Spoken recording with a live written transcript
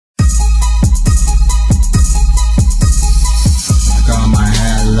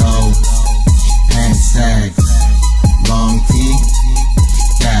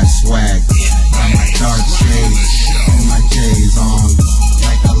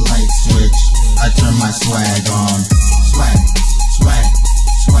my swag on. Swag, swag,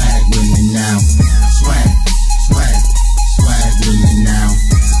 swag with me now. Swag, swag, swag with me now.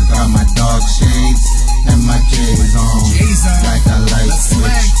 I got my dog shades and my J's on. Like a light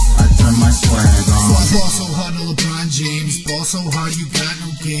switch, I turn my swag on. Ball so hard to LeBron James. Ball so hard you got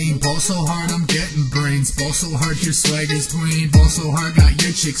no game. Ball so hard I'm getting brains. Ball so hard your swag is plain. Ball so hard got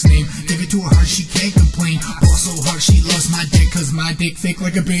your chick's name. Give it to her hard she can't complain. Ball so hard she loves my dick cause my dick thick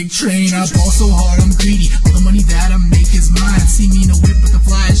like a big train. I ball so hard I'm greedy. All the money that I make is mine. See me in a whip with the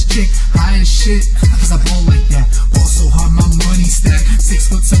flyest chick. High as shit cause I ball like that. Ball so hard my money stack.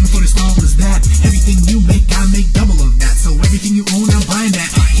 6'7" as tall as that. Everything you make I make double of that. So everything you own I'm buying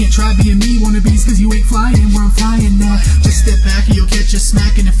that. Can't try being me wannabes cause you ain't flying where I'm flying now. Just step back and you'll catch a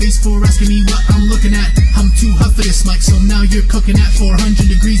smack in the face for asking me what I'm looking at. I'm too hot for this mic, so now you're cooking at 400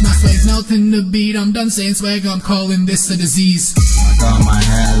 degrees. My swag's melting the beat. I'm done saying swag, I'm calling this a disease. I got my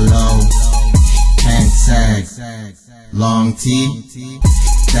hair low, pants sag, long tee,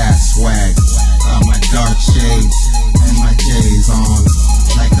 that's swag. Got my dark shades and my J's on.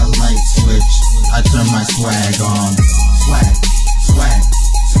 Like a light switch, I turn my swag on. Swag, swag,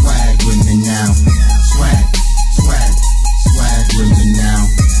 swag with me now. Swag, swag, swag with me now.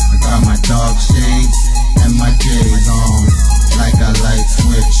 I got my dog shades and my J's on. Like a light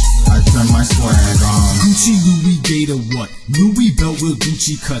switch, I turn my swag on. Gucci, Louis, Gator, what? Louis belt with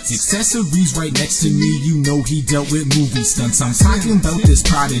Gucci cuts. Accessories right next to me, you know he dealt with movie stunts. I'm talking about this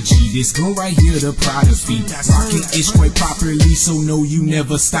prodigy, this girl right here, the Prada feet. Rocking it quite properly, so no, you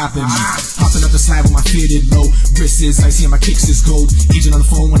never stopping me. Hopping up the slab with my fitted low. Wrist is icy and my kicks is gold. Agent on the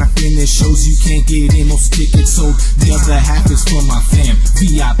phone when I finish shows, you can't get in, most tickets sold. The other half is for my fam.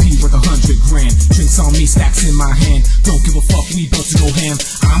 VIP worth 100 grand. Drinks on me, stacks in my hand. Don't give a fuck, we about to go ham.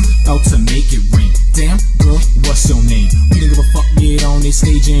 I'm about to make it rain. Damn, girl, what's your name? We didn't give a fuck, get on this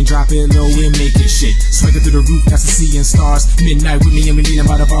stage and drop it low and make it shit. Swagger through the roof, that's the seeing stars. Midnight with me and we leaning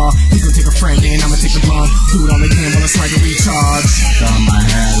by the bar. He gon' take a friend and I'ma take the blonde. Do it all again while I swagger recharge. Got my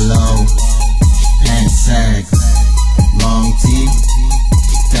hair low, pants sag, long tee,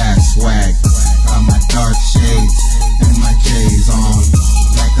 that's swag. Got my dark shades and my J's on.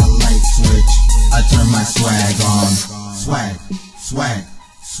 Like a light switch, I turn my swag on. Swag, swag,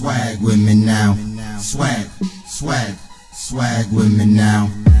 swag with me now. Swag, swag, swag with me now.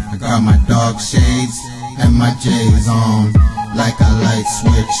 I got my dog shades and my J's on. Like a light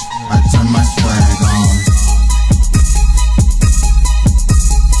switch, I turn my swag on.